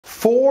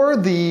For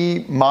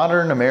the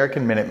modern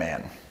American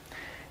Minuteman,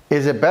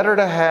 is it better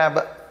to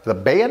have the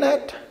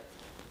bayonet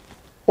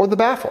or the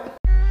baffle?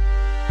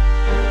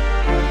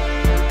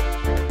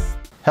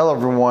 Hello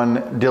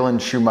everyone,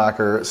 Dylan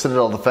Schumacher,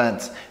 Citadel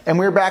Defense, and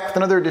we're back with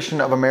another edition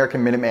of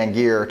American Minuteman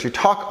Gear to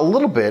talk a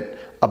little bit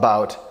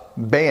about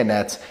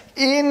bayonets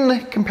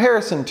in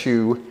comparison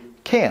to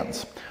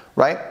cans,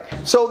 right?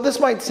 So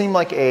this might seem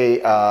like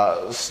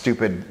a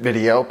stupid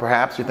video,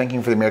 perhaps. You're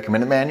thinking for the American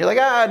Minuteman, you're like,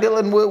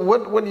 Dylan,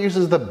 what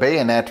uses the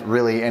bayonet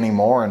really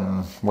anymore,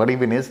 and what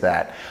even is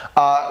that?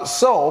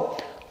 So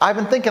I've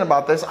been thinking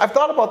about this. I've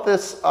thought about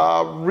this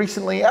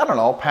recently, I don't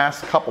know,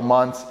 past couple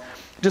months,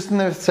 just in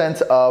the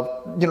sense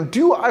of,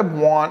 do I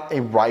want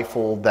a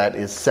rifle that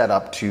is set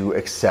up to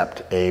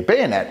accept a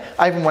bayonet?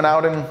 I even went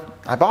out and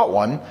I bought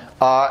one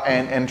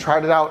and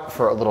tried it out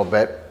for a little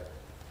bit.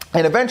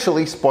 And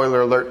eventually,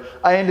 spoiler alert,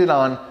 I ended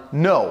on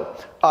no.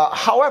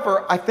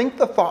 However, I think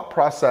the thought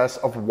process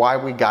of why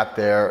we got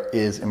there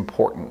is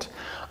important.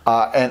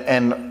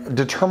 And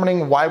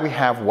determining why we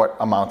have what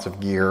amounts of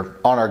gear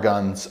on our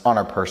guns, on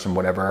our person,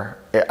 whatever,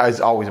 is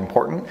always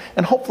important.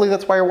 And hopefully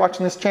that's why you're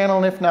watching this channel.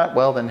 And if not,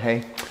 well then,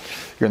 hey,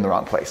 you're in the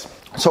wrong place.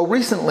 So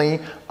recently,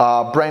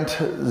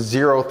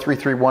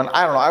 Brent0331,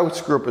 I don't know, I would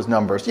screw up his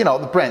numbers.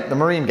 Brent, the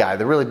Marine guy,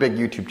 the really big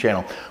YouTube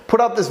channel, put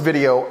out this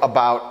video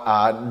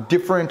about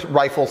different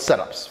rifle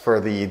setups for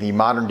the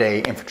modern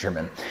day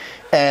infantryman.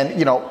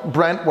 And,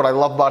 Brent, what I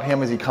love about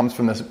him is he comes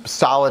from this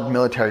solid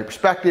military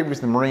perspective. He was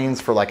in the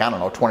Marines for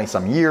 20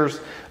 some years,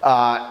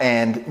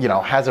 and,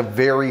 has a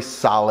very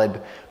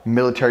solid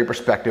military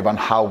perspective on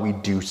how we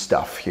do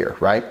stuff here,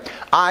 right?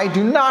 I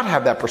do not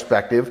have that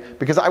perspective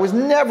because I was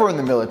never in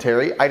the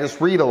military. I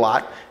just read a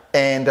lot.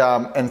 And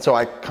so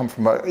I come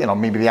from,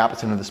 maybe the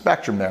opposite end of the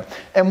spectrum there.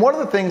 And one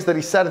of the things that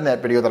he said in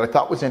that video that I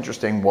thought was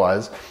interesting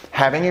was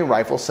having a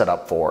rifle set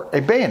up for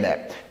a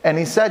bayonet. And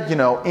he said,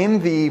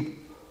 in the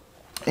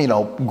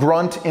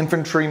grunt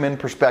infantryman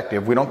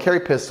perspective, we don't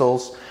carry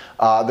pistols.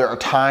 There are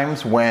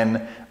times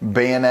when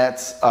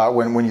bayonets,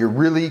 when you're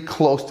really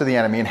close to the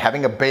enemy, and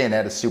having a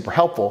bayonet is super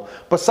helpful.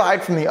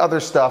 Aside from the other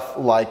stuff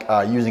like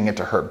using it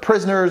to hurt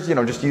prisoners,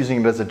 just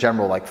using it as a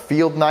general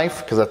field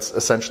knife, because that's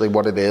essentially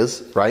what it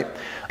is, right?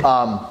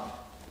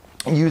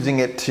 Using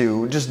it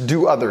to just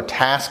do other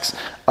tasks.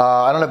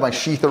 I don't have my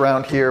sheath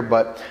around here,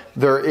 but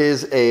there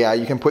is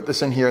you can put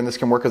this in here and this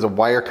can work as a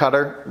wire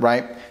cutter,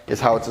 right? Is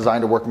how it's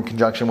designed to work in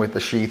conjunction with the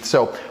sheath.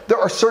 So there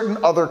are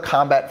certain other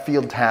combat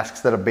field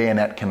tasks that a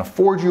bayonet can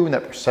afford you and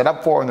that they're set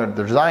up for and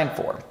they're designed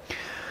for.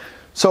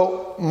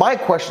 So my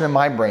question in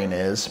my brain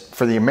is,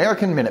 for the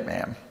American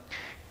Minuteman,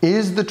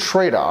 is the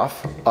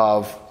trade-off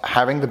of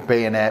having the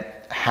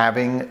bayonet,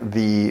 having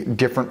the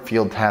different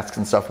field tasks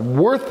and stuff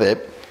worth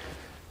it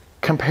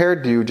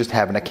compared to just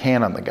having a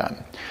can on the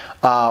gun?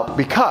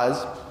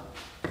 Because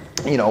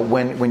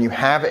when you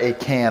have a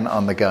can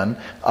on the gun,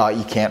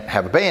 you can't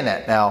have a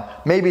bayonet. Now,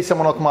 maybe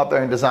someone will come out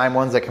there and design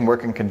ones that can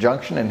work in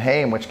conjunction, and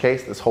hey, in which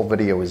case this whole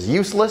video is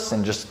useless,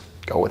 and just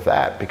go with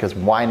that, because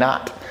why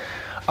not?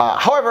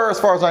 However, as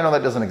far as I know,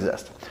 that doesn't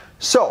exist.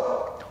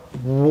 So,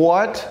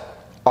 what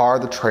are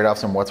the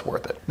trade-offs and what's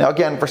worth it? Now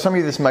again, for some of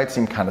you this might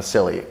seem kind of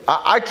silly.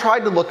 I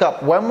tried to look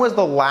up when was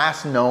the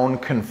last known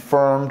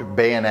confirmed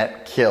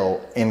bayonet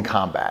kill in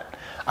combat.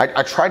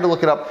 I tried to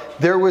look it up.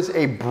 There was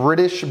a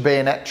British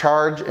bayonet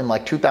charge in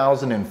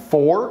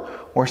 2004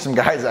 where some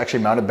guys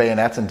actually mounted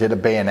bayonets and did a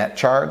bayonet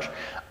charge.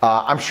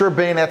 I'm sure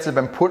bayonets have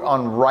been put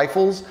on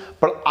rifles,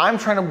 but I'm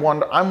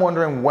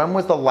wondering when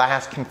was the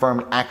last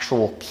confirmed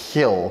actual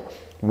kill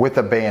with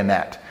a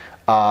bayonet?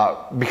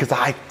 Because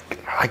I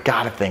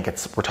gotta think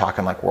we're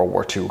talking World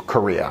War II,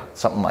 Korea,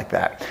 something like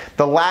that.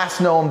 The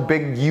last known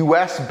big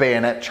US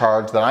bayonet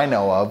charge that I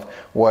know of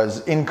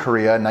was in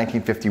Korea in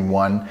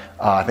 1951.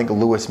 I think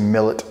Louis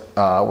Millet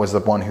was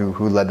the one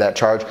who led that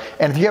charge.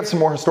 And if you have some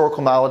more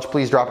historical knowledge,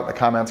 please drop it in the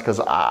comments, because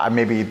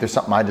maybe there's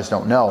something I just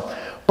don't know.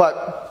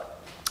 But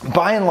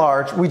by and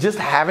large, we just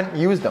haven't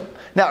used them.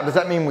 Now, does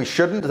that mean we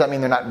shouldn't? Does that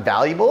mean they're not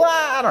valuable?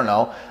 I don't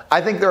know. I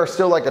think there are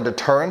still a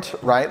deterrent,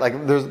 right?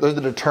 There's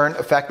the deterrent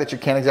effect that you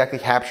can't exactly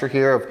capture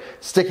here of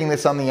sticking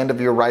this on the end of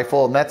your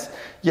rifle. And that's,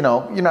 you're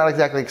not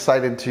exactly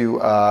excited to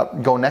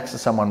go next to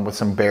someone with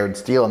some bared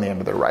steel on the end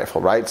of their rifle,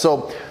 right?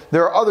 So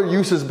there are other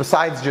uses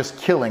besides just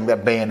killing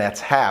that bayonets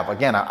have.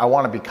 Again, I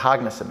want to be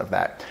cognizant of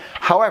that.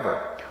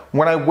 However,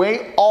 when I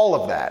weigh all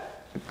of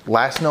that,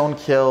 last known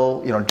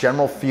kill,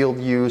 general field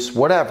use,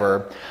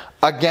 whatever,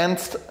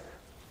 against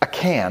a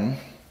can,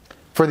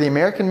 for the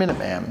American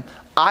Minuteman,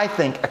 I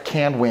think a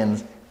can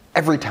wins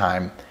every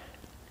time,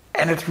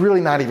 and it's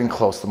really not even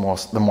close the more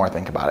I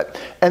think about it.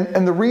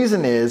 And the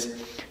reason is,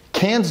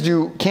 cans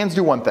do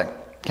one thing,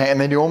 okay,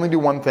 and they only do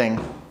one thing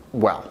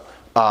well.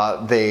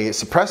 They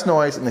suppress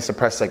noise and they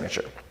suppress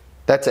signature.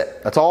 That's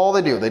it. That's all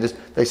they do.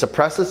 They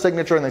suppress the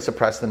signature and they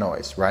suppress the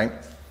noise, right?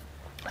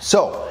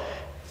 So,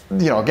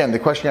 again, the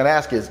question I'd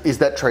ask is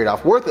that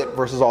trade-off worth it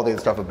versus all the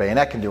other stuff a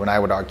bayonet can do? And I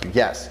would argue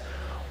yes.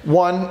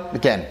 One,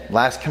 again,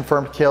 last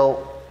confirmed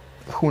kill,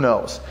 who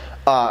knows?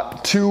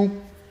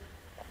 Two,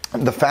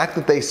 the fact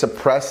that they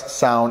suppress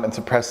sound and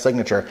suppress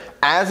signature,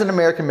 as an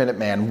American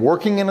Minuteman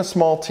working in a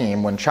small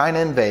team, when China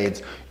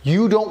invades,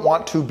 you don't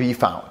want to be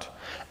found.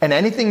 And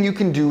anything you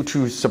can do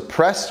to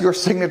suppress your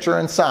signature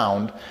and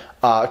sound,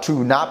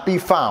 to not be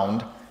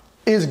found,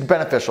 is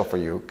beneficial for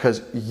you,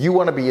 because you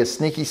want to be as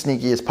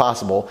sneaky as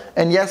possible.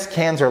 And yes,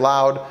 cans are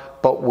loud,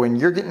 but when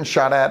you're getting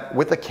shot at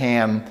with a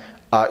can,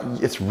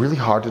 it's really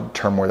hard to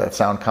determine where that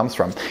sound comes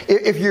from.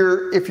 If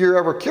you're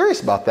ever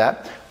curious about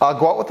that,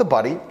 go out with a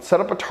buddy, set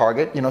up a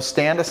target,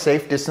 stand a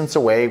safe distance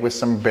away with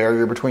some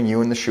barrier between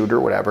you and the shooter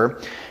or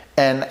whatever,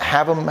 and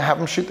have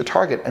them shoot the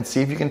target and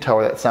see if you can tell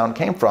where that sound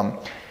came from.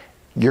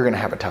 You're going to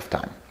have a tough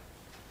time.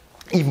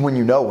 Even when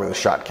you know where the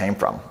shot came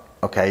from,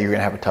 okay, you're going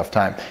to have a tough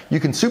time. You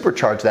can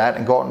supercharge that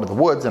and go out into the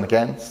woods, and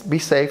again, be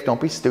safe,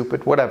 don't be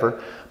stupid,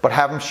 whatever, but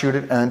have them shoot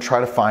it and then try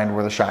to find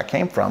where the shot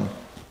came from.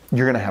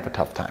 You're going to have a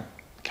tough time.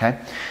 Okay,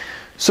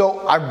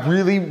 so I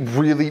really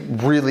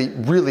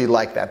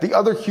like that. The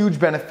other huge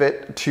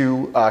benefit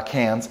to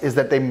cans is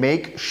that they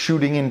make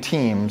shooting in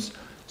teams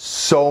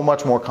so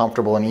much more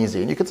comfortable and easy.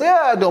 And you could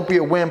say, don't be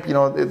a wimp,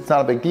 it's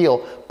not a big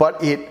deal,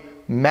 but it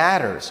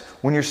matters.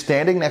 When you're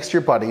standing next to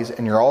your buddies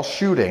and you're all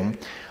shooting,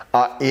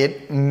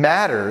 it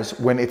matters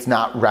when it's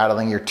not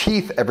rattling your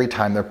teeth every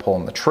time they're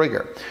pulling the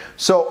trigger.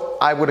 So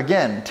I would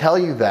again tell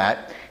you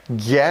that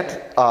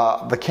get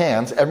the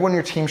cans. Everyone in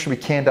your team should be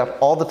canned up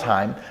all the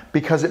time,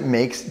 because it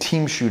makes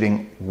team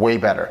shooting way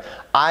better.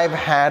 I've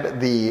had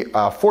the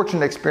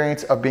fortunate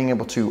experience of being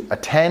able to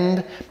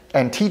attend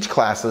and teach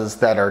classes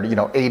that are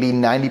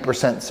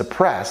 80-90%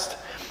 suppressed,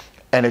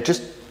 and it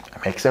just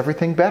makes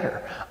everything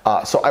better.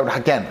 So I would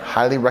again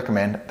highly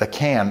recommend the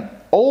can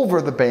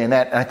over the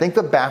bayonet, and I think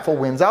the baffle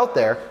wins out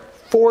there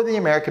for the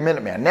American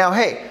Minuteman. Now,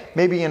 hey,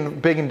 maybe in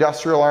big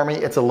industrial army,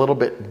 it's a little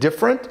bit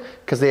different,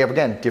 because they have,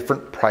 again,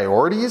 different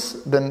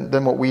priorities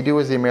than what we do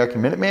as the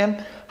American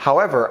Minuteman.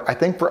 However, I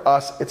think for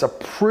us, it's a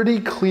pretty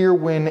clear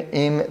win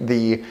in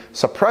the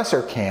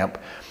suppressor camp,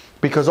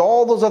 because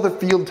all those other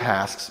field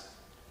tasks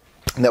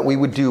that we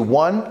would do,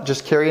 one,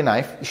 just carry a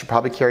knife. You should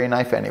probably carry a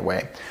knife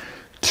anyway.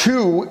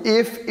 Two,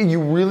 if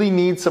you really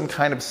need some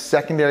kind of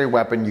secondary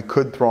weapon, you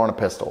could throw in a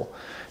pistol.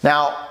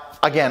 Now,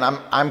 again,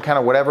 I'm kind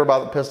of whatever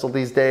about the pistol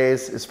these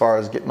days as far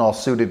as getting all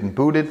suited and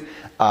booted.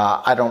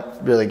 I don't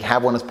really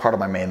have one as part of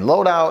my main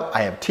loadout.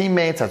 I have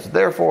teammates, that's what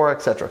they're for,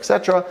 etc.,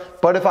 etc.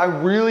 But if I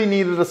really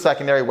needed a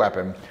secondary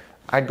weapon,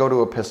 I'd go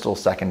to a pistol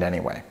second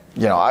anyway.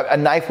 A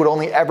knife would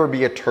only ever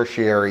be a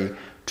tertiary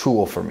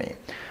tool for me.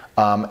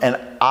 And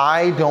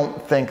I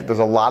don't think there's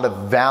a lot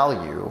of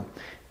value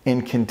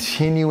in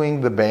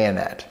continuing the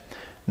bayonet.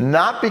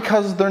 Not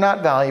because they're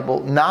not valuable,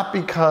 not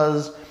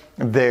because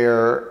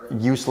they're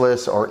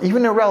useless or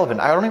even irrelevant.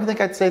 I don't even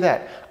think I'd say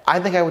that. I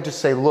think I would just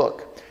say,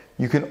 look,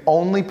 you can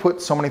only put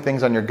so many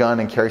things on your gun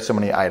and carry so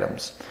many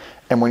items.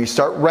 And when you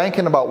start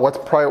ranking about what's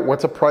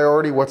a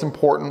priority, what's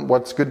important,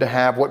 what's good to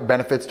have, what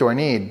benefits do I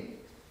need,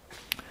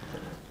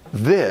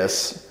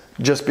 this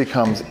just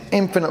becomes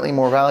infinitely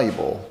more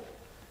valuable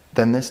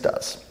than this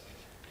does.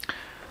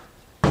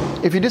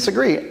 If you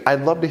disagree,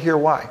 I'd love to hear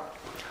why.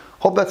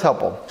 Hope that's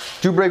helpful.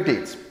 Do brave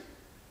deeds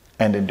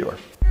and endure.